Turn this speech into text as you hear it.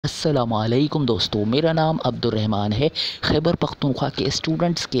अस्सलाम-ओ-अलैकुम दोस्तों, मेरा नाम अब्दुर्रहमान है। खैबर पख्तूनख्वा के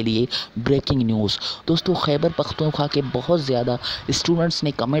स्टूडेंट्स के लिए ब्रेकिंग न्यूज़। दोस्तों, खैबर पख्तूनख्वा के बहुत ज़्यादा स्टूडेंट्स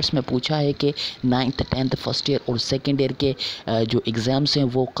ने कमेंट्स में पूछा है कि 9th 10th फर्स्ट ईयर और सेकेंड ईयर के जो एग्ज़ाम्स हैं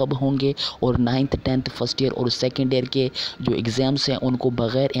वो कब होंगे, और 9th 10th फर्स्ट ईयर और सेकेंड ईयर के जो एग्ज़ाम्स हैं उनको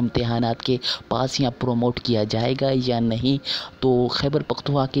बग़ैर इम्तिहानात के पास या प्रोमोट किया जाएगा या नहीं। तो खैबर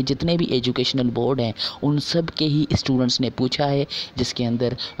पख्तूनख्वा के जितने भी एजुकेशनल बोर्ड हैं उन सब के ही स्टूडेंट्स ने पूछा है, जिसके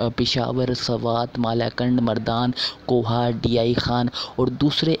अंदर पेशावर, सवात, malakand, मर्दान, कोहाट, DI खान और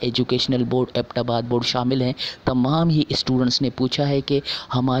दूसरे एजुकेशनल बोर्ड एबटाबाद बोर्ड शामिल हैं। तमाम ही स्टूडेंट्स ने पूछा है कि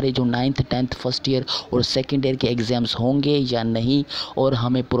हमारे जो 9th 10th फर्स्ट ईयर और सेकेंड ईयर के एग्ज़ाम्स होंगे या नहीं, और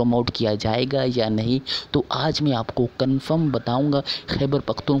हमें प्रोमोट किया जाएगा या नहीं। तो आज मैं आपको कंफर्म बताऊंगा। खैबर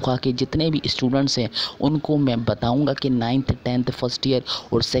पख्तूनख्वा के जितने भी स्टूडेंट्स हैं उनको मैं बताऊंगा कि 9th 10th फर्स्ट ईयर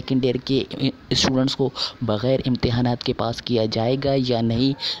और सेकेंड ईयर के स्टूडेंट्स को बग़ैर इम्तिहानात के पास किया जाएगा या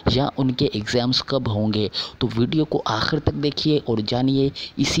नहीं, या उनके एग्ज़ाम्स कब होंगे। तो वीडियो को आखिर तक देखिए और जानिए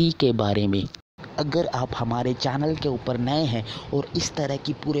इसी के बारे में। अगर आप हमारे चैनल के ऊपर नए हैं और इस तरह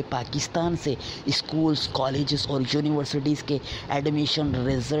की पूरे पाकिस्तान से स्कूल्स, कॉलेजेस और यूनिवर्सिटीज़ के एडमिशन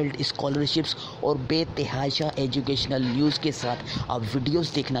रिज़ल्ट, स्कॉलरशिप्स और बेतहाशा एजुकेशनल न्यूज़ के साथ आप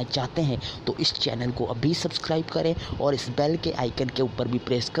वीडियोस देखना चाहते हैं तो इस चैनल को अभी सब्सक्राइब करें और इस बेल के आइकन के ऊपर भी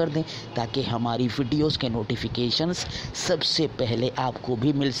प्रेस कर दें, ताकि हमारी वीडियोस के नोटिफिकेशंस सबसे पहले आपको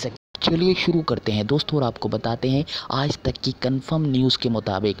भी मिल सके। चलिए शुरू करते हैं दोस्तों, और आपको बताते हैं आज तक की कंफर्म न्यूज़ के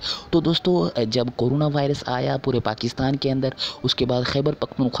मुताबिक। तो दोस्तों, जब कोरोना वायरस आया पूरे पाकिस्तान के अंदर, उसके बाद खैबर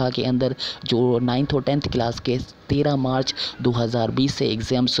पख्तूनख्वा के अंदर जो 9th और 10th क्लास के 13 मार्च 2020 से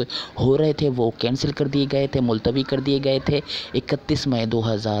एग्ज़ाम्स हो रहे थे वो कैंसिल कर दिए गए थे, मुलतवी कर दिए गए थे 31 मई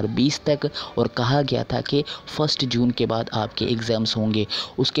 2020 तक, और कहा गया था कि 1 जून के बाद आपके एग्ज़ाम्स होंगे।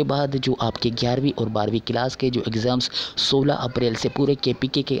 उसके बाद जो आपके 11वीं और 12वीं क्लास के जो एग्ज़ाम्स 16 अप्रैल से पूरे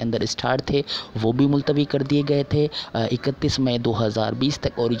KPK के अंदर स्टार्ट थे वो भी मुलतवी कर दिए गए थे 31 मई 2020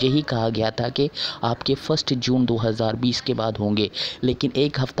 तक, और यही कहा गया था कि आपके 1 जून 2020 के बाद होंगे। लेकिन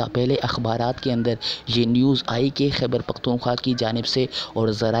एक हफ़्ता पहले अखबारात के अंदर ये न्यूज़ आई कि खैबर पख्तूनख्वा की जानिब से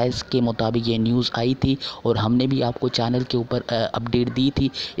और ज़राइज़ के मुताबिक ये न्यूज़ आई थी, और हमने भी आपको चैनल के ऊपर अपडेट दी थी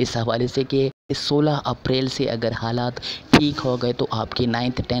इस हवाले से कि 16 अप्रैल से अगर हालात ठीक हो गए तो आपके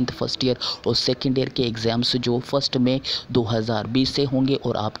 9th 10th फर्स्ट ईयर और सेकेंड ईयर के एग्ज़ाम्स जो 1 मई 2020 से होंगे,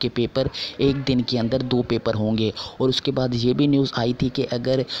 और आपके पेपर एक दिन के अंदर 2 पेपर होंगे। और उसके बाद ये भी न्यूज़ आई थी कि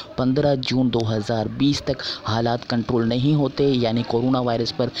अगर 15 जून 2020 तक हालात कंट्रोल नहीं होते, यानी कोरोना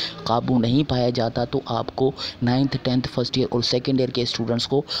वायरस पर काबू नहीं पाया जाता, तो आपको 9th 10th फर्स्ट ईयर और सेकेंड ईयर के स्टूडेंट्स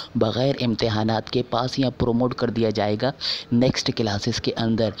को बग़ैर इम्तिहानात के पास या प्रोमोट कर दिया जाएगा नेक्स्ट क्लासेस के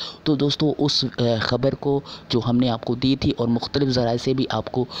अंदर। तो दोस्तों, उस ख़बर को जो हमने आपको दी थी और मुख्तलिफ ज़राए से भी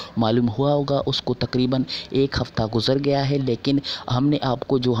आपको मालूम हुआ होगा, उसको तकरीबन एक हफ़्ता गुज़र गया है। लेकिन हमने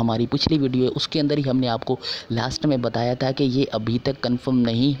आपको जो हमारी पिछली वीडियो है उसके अंदर ही हमने आपको लास्ट में बताया था कि ये अभी तक कंफर्म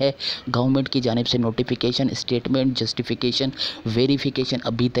नहीं है। गवर्नमेंट की जानिब से नोटिफिकेशन, स्टेटमेंट, जस्टिफिकेशन, वेरिफिकेशन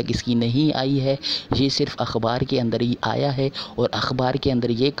अभी तक इसकी नहीं आई है। ये सिर्फ अखबार के अंदर ही आया है, और अखबार के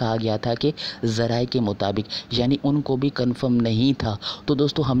अंदर ये कहा गया था कि ज़राए के मुताबिक, यानी उनको भी कंफर्म नहीं था। तो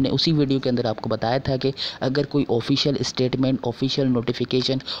दोस्तों, हमने उसी वीडियो के अंदर आपको बताया था कि अगर कोई official statement, official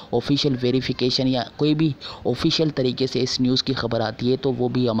notification, official verification या कोई भी ऑफिशियल तरीके से इस न्यूज़ की खबर आती है तो वो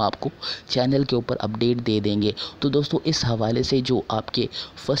भी हम आपको चैनल के ऊपर अपडेट दे देंगे। तो दोस्तों, इस हवाले से जो आपके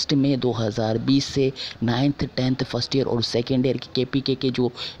 1 मई 2020 से 9th 10th फर्स्ट ईयर और सेकेंड ईयर के KPK के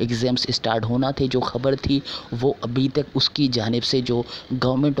जो एग्ज़ाम्स स्टार्ट होना थे, जो खबर थी, वो अभी तक उसकी जानिब से, जो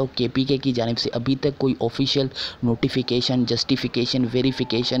गवर्नमेंट ऑफ KPK की जानिब से अभी तक कोई official notification, justification,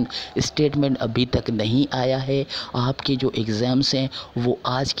 verification, statement अभी तक नहीं आया है। आपके जो एग्ज़ाम्स हैं वो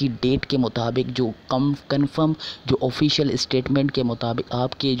आज की डेट के मुताबिक, जो कंफर्म जो ऑफिशियल स्टेटमेंट के मुताबिक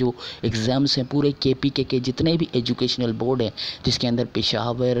आपके जो एग्ज़ाम्स हैं पूरे KPK के जितने भी एजुकेशनल बोर्ड हैं, जिसके अंदर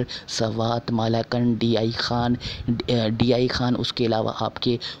पेशावर, सवात, malakand, DI खान, उसके अलावा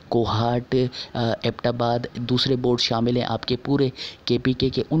आपके कोहाट, एबटाबाद, दूसरे बोर्ड शामिल हैं आपके पूरे KPK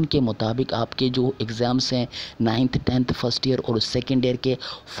के, उनके मुताबिक आपके जो एग्ज़ाम्स हैं 9th 10th फर्स्ट ईयर और सेकेंड ईयर के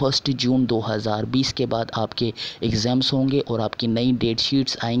 1 जून 2020 के बाद आपके एग्ज़ाम्स होंगे, और आपकी नई डेट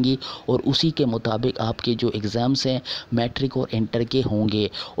शीट्स आएंगी, और उसी के मुताबिक आपके जो एग्ज़ाम्स हैं मैट्रिक और इंटर के होंगे।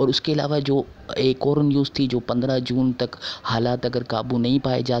 और उसके अलावा जो एक और न्यूज़ थी, जो 15 जून तक हालात अगर काबू नहीं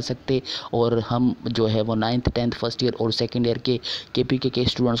पाए जा सकते और हम जो है वो 9th 10th फर्स्ट ईयर और सेकेंड ईयर के KPK के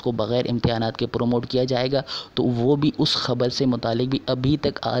स्टूडेंट्स को बग़ैर इम्तिहानात के प्रोमोट किया जाएगा, तो वो भी उस खबर से मुतालिक भी अभी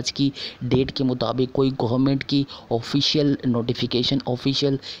तक आज की डेट के मुताबिक कोई गवर्नमेंट की official notification,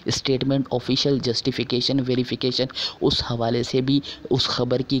 official statement statement, official justification, verification, उस हवाले से भी उस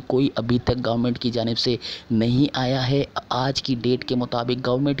खबर की कोई अभी तक गवर्नमेंट की जानिब से नहीं आया है। आज की डेट के मुताबिक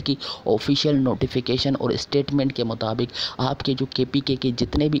गवर्नमेंट की ऑफिशियल नोटिफिकेशन और स्टेटमेंट के मुताबिक आपके जो KPK के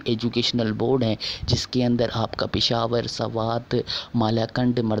जितने भी एजुकेशनल बोर्ड हैं, जिसके अंदर आपका पेशावर, सवात,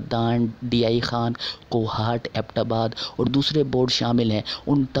 malakand, मर्दान, DI खान, कोहाट, एबटाबाद और दूसरे बोर्ड शामिल हैं,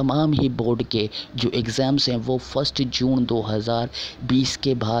 उन तमाम ही बोर्ड के जो एग्ज़ाम्स हैं वो 1 जून 2020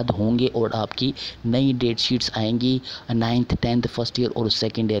 के बाद होंगे और आपकी नई डेट शीट्स आएंगी 9th 10th फर्स्ट ईयर और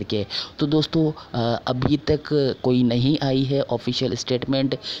सेकेंड ईयर के। तो दोस्तों अभी तक कोई नहीं आई है ऑफिशियल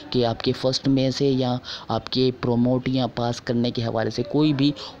स्टेटमेंट कि आपके फर्स्ट में से या आपके प्रोमोट या पास करने के हवाले से कोई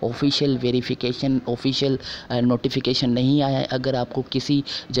भी ऑफिशियल वेरिफिकेशन, ऑफिशियल नोटिफिकेशन नहीं आया है। अगर आपको किसी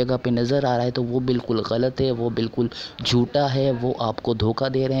जगह पे नज़र आ रहा है तो वो बिल्कुल गलत है, वो बिल्कुल झूठा है, वो आपको धोखा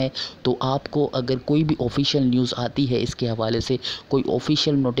दे रहे हैं। तो आपको अगर कोई भी ऑफिशियल न्यूज़ आती है इसके हवाले से, कोई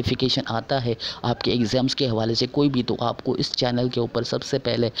ऑफिशियल नोटिफिकेशन आता है आपके एग्ज़ाम्स के हवाले से कोई भी, तो आपको इस चैनल के ऊपर सबसे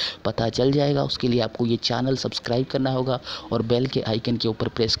पहले पता चल जाएगा। उसके लिए आपको ये चैनल सब्सक्राइब करना होगा और बेल के आइकन के ऊपर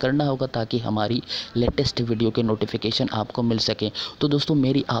प्रेस करना होगा ताकि हमारी लेटेस्ट वीडियो के नोटिफिकेशन आपको मिल सकें। तो दोस्तों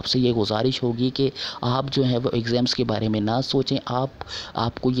मेरी आपसे ये गुजारिश होगी कि आप जो है वो एग्ज़ाम्स के बारे में ना सोचें।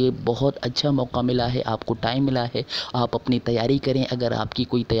 आपको ये बहुत अच्छा मौका मिला है, आपको टाइम मिला है, आप अपनी तैयारी करें। अगर आपकी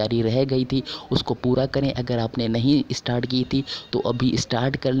कोई तैयारी रह गई थी उसको पूरा करें, अगर आपने नहीं स्टार्ट की थी तो अभी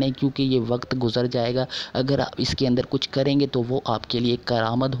स्टार्ट कर लें, क्योंकि ये वक्त गुजर जाएगा। अगर आप इसके अंदर कुछ करेंगे तो वो आपके लिए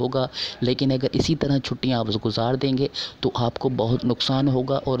करामत होगा, लेकिन अगर इसी तरह छुट्टियां आप गुजार देंगे तो आपको बहुत नुकसान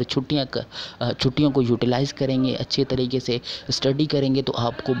होगा। और छुट्टियों को यूटिलाइज़ करेंगे, अच्छे तरीके से स्टडी करेंगे तो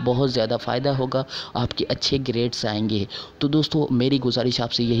आपको बहुत ज़्यादा फ़ायदा होगा, आपके अच्छे ग्रेड्स आएंगे। तो दोस्तों मेरी गुजारिश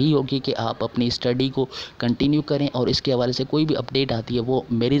आपसे यही होगी कि आप अपनी स्टडी को कंटिन्यू करें और इसके हवाले से कोई भी अपडेट आती है वो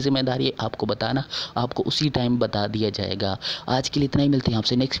मेरी ज़िम्मेदारी है आपको बताना, आपको उसी टाइम बता दिया जाएगा। आज के लिए इतना ही, मिलते हैं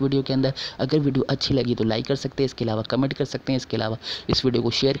आपसे नेक्स्ट वीडियो के अंदर। अगर वीडियो अच्छी लगी तो लाइक कर सकते हैं, इसके अलावा कमेंट कर सकते हैं, इसके अलावा इस वीडियो को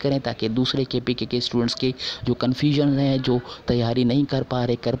शेयर करें ताकि दूसरे KPK के स्टूडेंट्स के जो कन्फ्यूजन हैं, जो तैयारी नहीं कर पा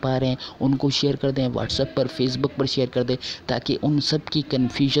रहे हैं, उनको शेयर कर दें, व्हाट्सएप पर, फेसबुक पर शेयर कर दें ताकि उन सब की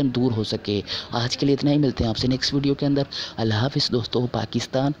कन्फ्यूजन दूर हो सके। आज के लिए इतना ही, मिलते हैं आपसे नेक्स्ट वीडियो के अंदर। अल्लाह हाफ़िज़ दोस्तों,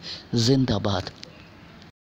 पाकिस्तान ज़िंदाबाद।